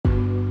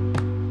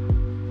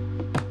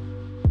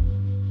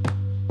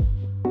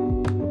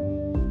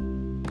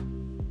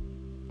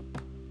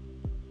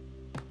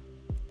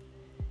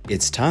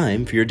It's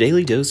time for your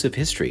daily dose of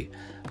history.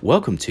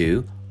 Welcome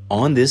to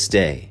On This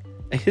Day,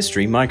 a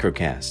history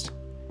microcast.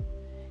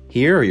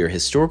 Here are your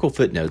historical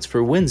footnotes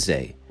for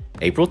Wednesday,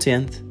 April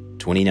 10th,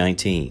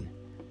 2019.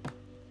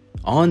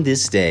 On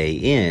this day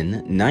in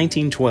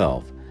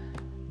 1912,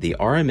 the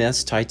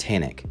RMS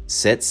Titanic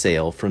set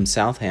sail from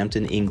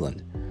Southampton,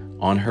 England,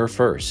 on her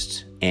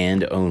first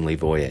and only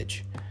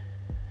voyage.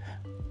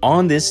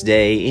 On this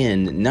day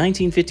in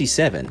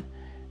 1957,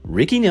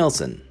 Ricky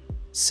Nelson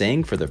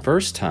sang for the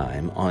first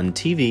time on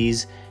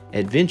TV's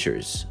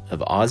Adventures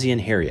of Ozzie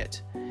and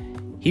Harriet.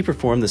 He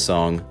performed the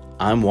song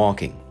I'm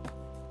Walking.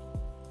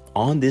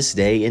 On this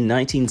day in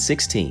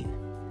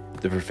 1916,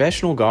 the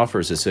Professional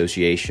Golfers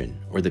Association,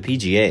 or the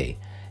PGA,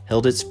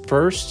 held its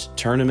first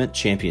tournament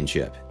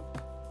championship.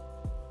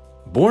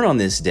 Born on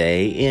this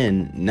day in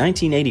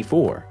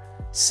 1984,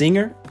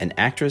 singer and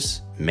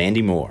actress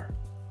Mandy Moore.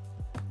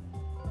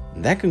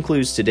 That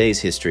concludes today's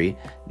history.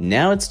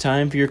 Now it's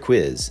time for your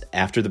quiz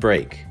after the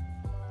break.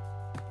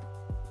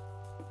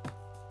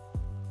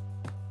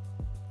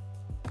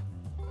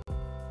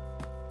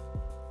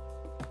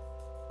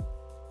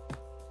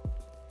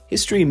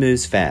 History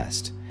moves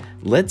fast.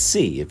 Let's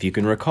see if you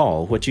can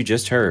recall what you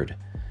just heard.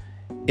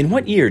 In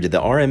what year did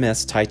the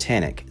RMS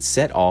Titanic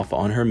set off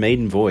on her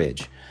maiden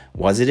voyage?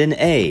 Was it in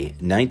A,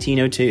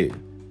 1902,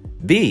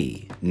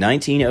 B,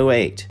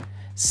 1908,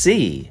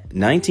 C,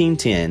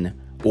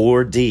 1910,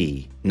 or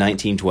D,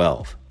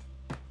 1912?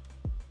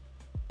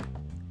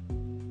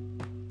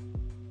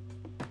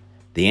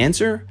 The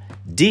answer,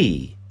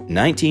 D,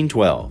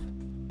 1912.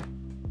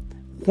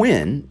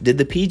 When did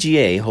the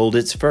PGA hold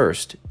its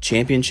first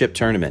championship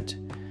tournament?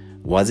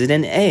 Was it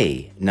in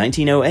A,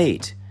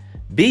 1908,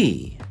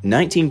 B,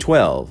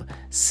 1912,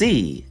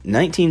 C,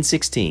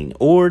 1916,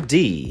 or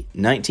D,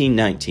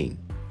 1919?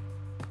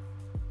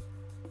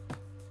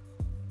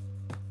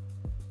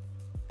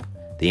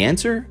 The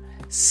answer,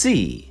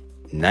 C,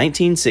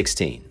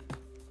 1916.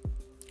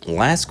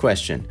 Last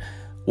question.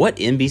 What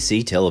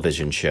NBC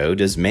television show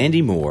does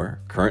Mandy Moore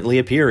currently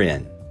appear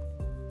in?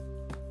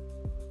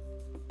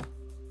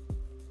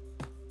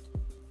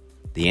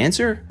 The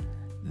answer,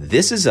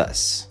 This Is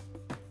Us.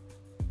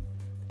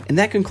 And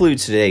that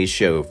concludes today's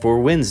show for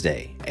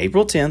Wednesday,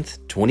 April 10th,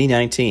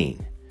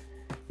 2019.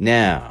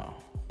 Now,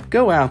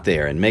 go out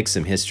there and make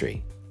some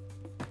history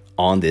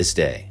on this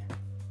day.